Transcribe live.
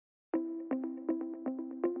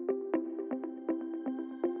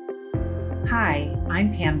Hi,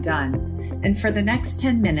 I'm Pam Dunn, and for the next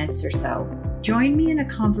 10 minutes or so, join me in a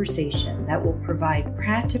conversation that will provide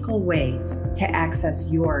practical ways to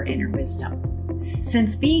access your inner wisdom.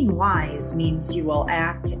 Since being wise means you will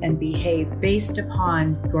act and behave based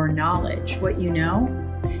upon your knowledge, what you know,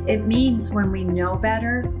 it means when we know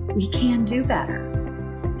better, we can do better.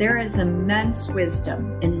 There is immense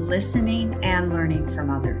wisdom in listening and learning from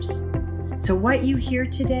others. So what you hear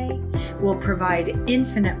today will provide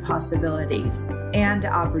infinite possibilities and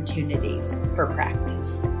opportunities for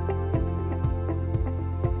practice.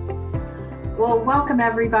 Well, welcome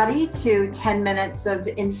everybody to 10 Minutes of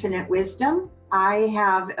Infinite Wisdom. I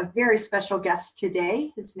have a very special guest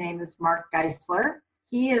today. His name is Mark Geisler.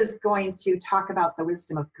 He is going to talk about the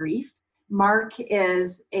wisdom of grief. Mark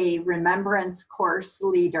is a remembrance course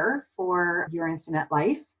leader for Your Infinite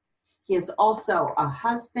Life. He is also a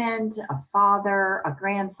husband, a father, a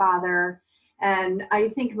grandfather, and I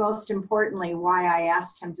think most importantly why I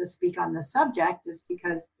asked him to speak on the subject is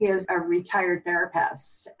because he is a retired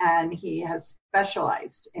therapist and he has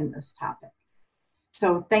specialized in this topic.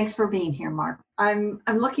 So thanks for being here, Mark. I'm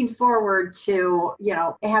looking forward to,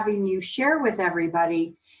 having you share with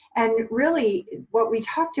everybody. And really what we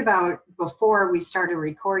talked about before we started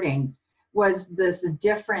recording was this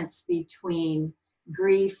difference between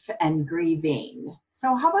grief and grieving.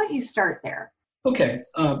 So how about you start there? Okay.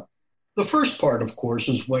 The first part, of course,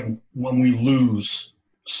 is when we lose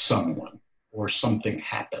someone or something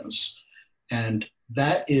happens. And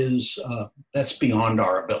that's beyond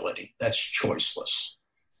our ability. That's choiceless.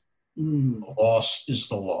 Loss is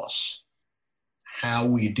the loss. How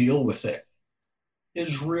we deal with it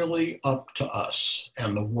is really up to us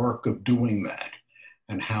and the work of doing that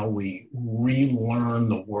and how we relearn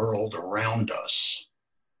the world around us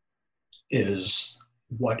is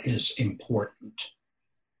what is important.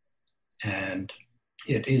 And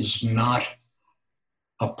it is not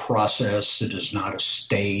a process. It is not a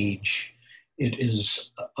stage. It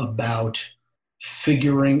is about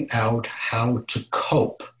figuring out how to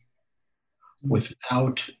cope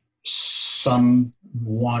without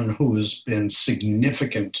someone who has been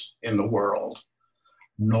significant in the world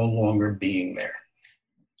no longer being there.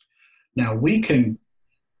 Now, we can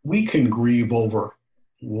grieve over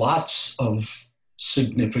lots of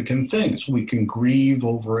significant things. We can grieve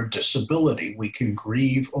over a disability. We can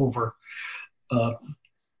grieve over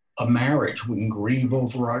a marriage. We can grieve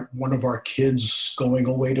over one of our kids going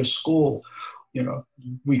away to school.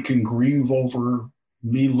 We can grieve over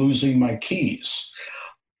me losing my keys.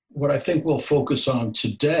 What I think we'll focus on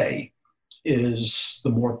today is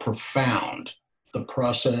the more profound, the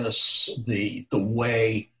process, the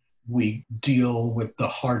way we deal with the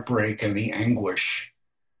heartbreak and the anguish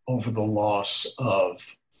over the loss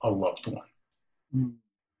of a loved one.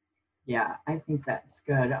 Yeah, I think that's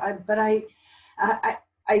good. But I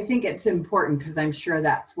think it's important because I'm sure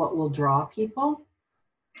that's what will draw people.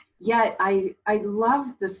 Yet I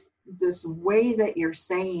love this way that you're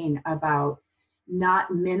saying about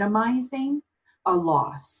not minimizing a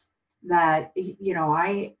loss. That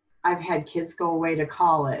I've had kids go away to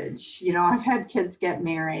college. I've had kids get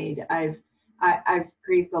married. I've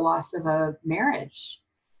grieved the loss of a marriage.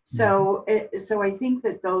 So I think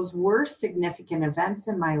that those were significant events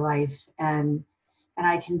in my life, and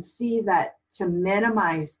I can see that to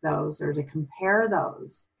minimize those or to compare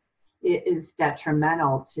those, it is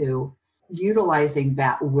detrimental to utilizing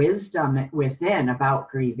that wisdom within about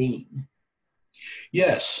grieving.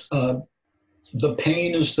 Yes, the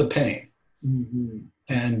pain is the pain. Mm-hmm.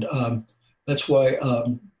 And that's why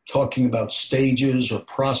talking about stages or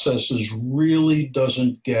processes really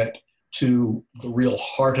doesn't get to the real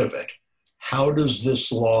heart of it. How does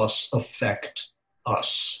this loss affect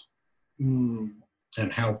us? And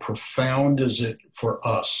how profound is it for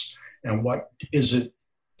us? And what is it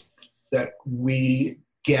that we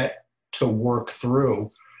get to work through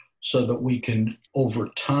so that we can, over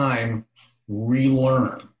time,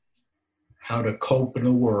 relearn how to cope in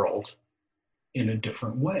the world in a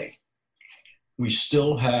different way? We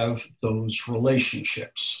still have those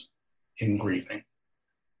relationships in grieving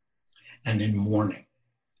and in mourning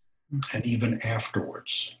and even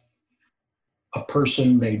afterwards. A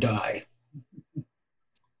person may die,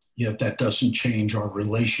 yet that doesn't change our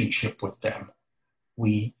relationship with them.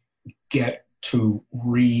 We get to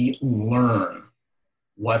relearn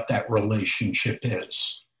what that relationship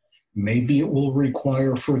is. Maybe it will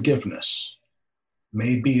require forgiveness.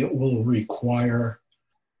 Maybe it will require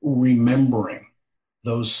remembering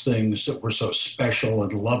those things that were so special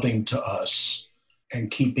and loving to us and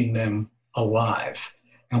keeping them alive.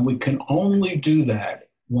 And we can only do that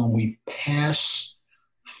when we pass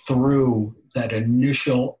through that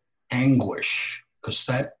initial anguish, because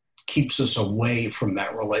that keeps us away from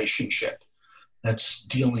that relationship. That's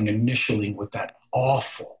dealing initially with that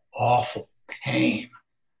awful, awful pain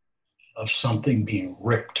of something being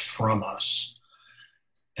ripped from us.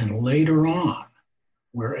 And later on,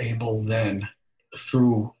 we're able then,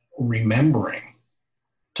 through remembering,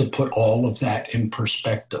 to put all of that in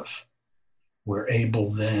perspective. We're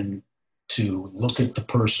able then to look at the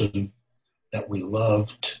person that we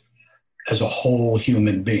loved as a whole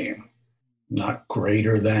human being, not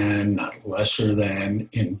greater than, not lesser than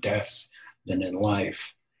in death than in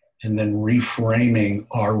life, and then reframing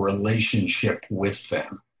our relationship with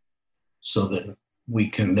them so that we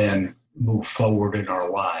can then move forward in our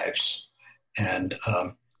lives. And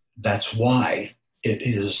that's why it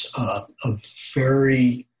is a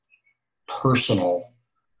very personal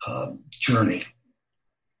journey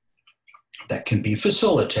that can be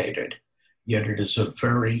facilitated, yet it is a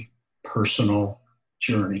very personal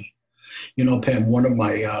journey. You know, Pam, one of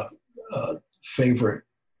my favorite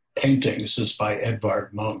paintings is by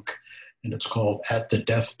Edvard Munch, and it's called At the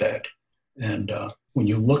Deathbed. And when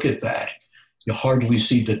you look at that, you hardly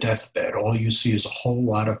see the deathbed. All you see is a whole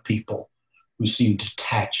lot of people who seem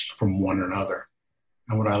detached from one another.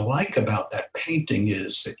 And what I like about that painting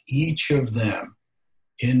is that each of them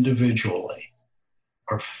individually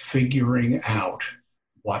are figuring out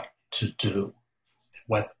what to do,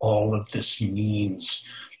 what all of this means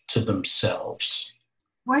to themselves.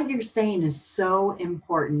 What you're saying is so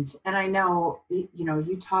important. And I know,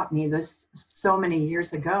 you taught me this so many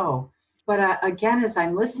years ago. But again, as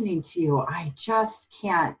I'm listening to you, I just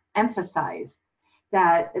can't emphasize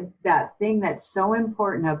that thing that's so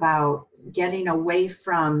important about getting away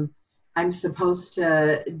from, I'm supposed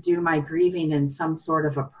to do my grieving in some sort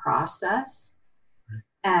of a process,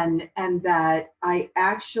 and that I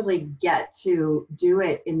actually get to do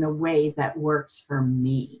it in the way that works for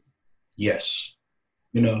me. Yes.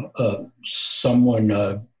 You know, someone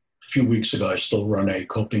a few weeks ago, I still run a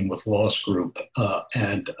Coping with Loss group,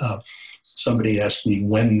 and somebody asked me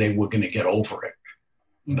when they were going to get over it.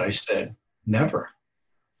 And I said, never.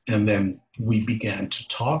 And then we began to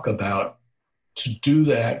talk about, to do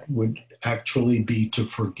that would actually be to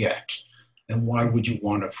forget. And why would you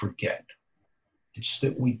want to forget? It's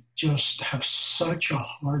that we just have such a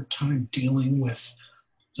hard time dealing with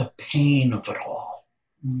the pain of it all.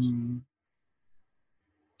 Mm.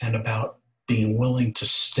 And about being willing to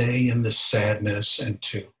stay in the sadness and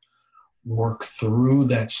to work through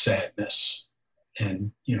that sadness.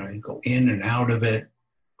 And, you go in and out of it,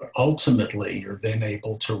 but ultimately you're then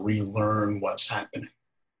able to relearn what's happening.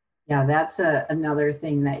 Yeah, that's another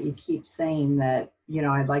thing that you keep saying that,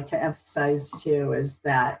 I'd like to emphasize too, is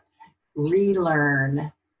that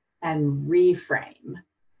relearn and reframe,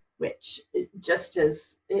 which just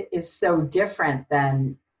is so different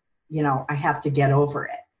than, I have to get over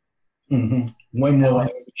it. Mm-hmm. When will I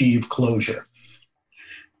achieve closure?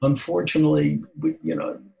 Unfortunately,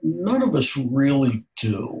 none of us really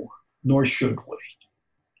do, nor should we.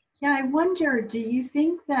 Yeah, I wonder, do you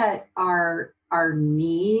think that our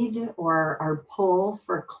need or our pull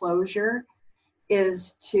for closure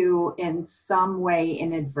is to, in some way,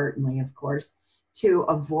 inadvertently, of course, to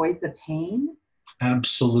avoid the pain?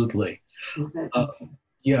 Absolutely. Is it? Okay.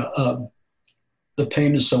 The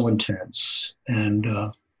pain is so intense, and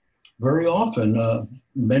very often,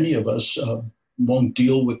 many of us won't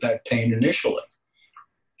deal with that pain initially.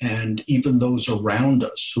 And even those around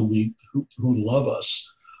us who love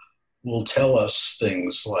us will tell us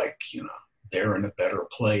things like, they're in a better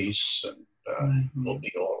place and they'll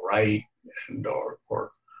be all right, and or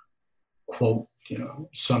quote,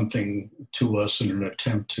 something to us in an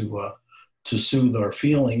attempt to soothe our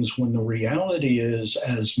feelings, when the reality is,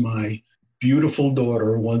 as my beautiful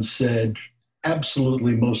daughter once said,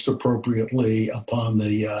 absolutely most appropriately upon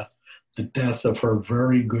the death of her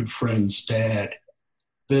very good friend's dad,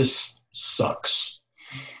 this sucks.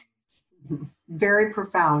 Very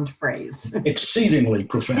profound phrase. Exceedingly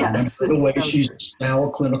profound. Yes, and by the way, so she's true. now a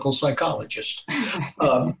clinical psychologist.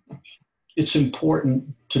 It's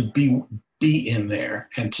important to be in there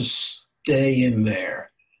and to stay in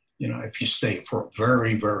there. If you stay for a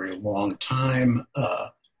very, very long time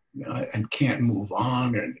and can't move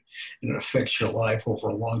on, and it affects your life over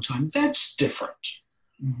a long time, that's different.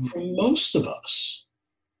 Mm-hmm. For most of us,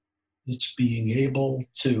 it's being able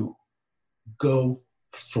to go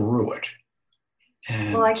through it.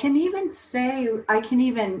 And well, I should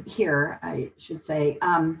say,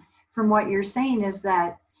 from what you're saying, is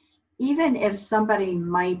that even if somebody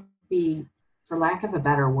might be, for lack of a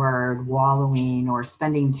better word, wallowing or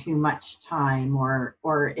spending too much time, or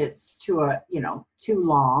it's too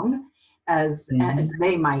long, as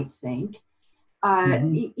they might think.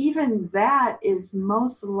 Even that is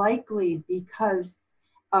most likely because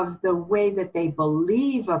of the way that they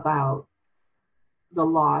believe about the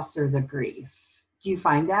loss or the grief. Do you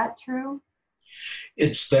find that true?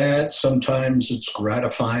 It's that. Sometimes it's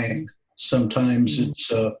gratifying. Sometimes it's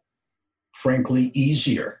frankly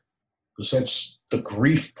easier, because that's the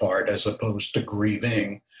grief part as opposed to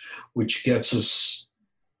grieving, which gets us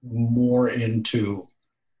more into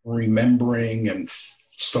remembering and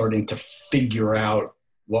starting to figure out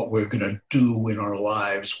what we're going to do in our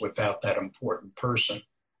lives without that important person.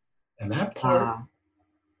 And that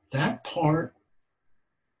part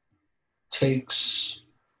takes,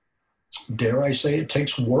 dare I say, it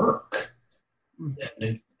takes work.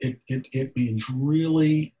 And it means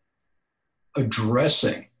really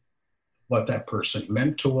addressing what that person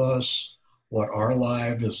meant to us, what our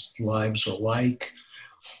lives are like,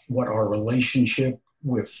 what our relationship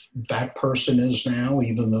with that person is now,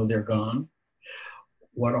 even though they're gone,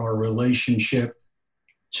 what our relationship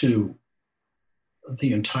to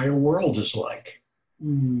the entire world is like.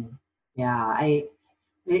 Yeah,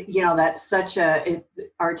 that's such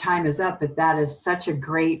our time is up, but that is such a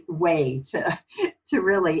great way to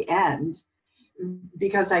really end,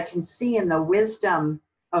 because I can see in the wisdom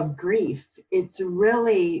of grief, it's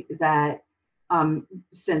really that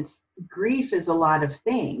since grief is a lot of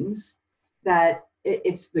things, that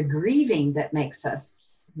it's the grieving that makes us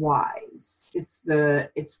wise. It's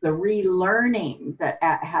the relearning that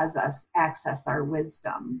has us access our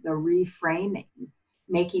wisdom, the reframing,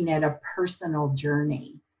 making it a personal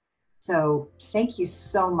journey. So thank you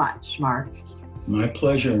so much, Mark. My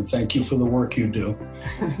pleasure, and thank you for the work you do.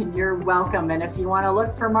 You're welcome. And if you want to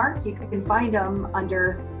look for Mark, you can find him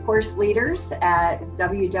under Course Leaders at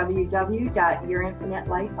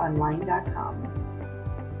www.yourinfinitelifeonline.com.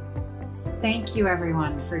 Thank you,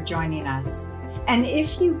 everyone, for joining us. And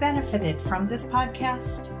if you benefited from this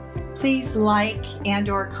podcast, please like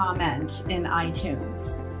and/or comment in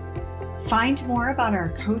iTunes. Find more about our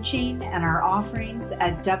coaching and our offerings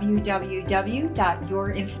at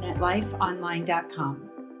www.yourinfinitelifeonline.com.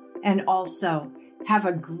 And also, have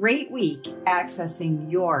a great week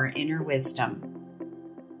accessing your inner wisdom.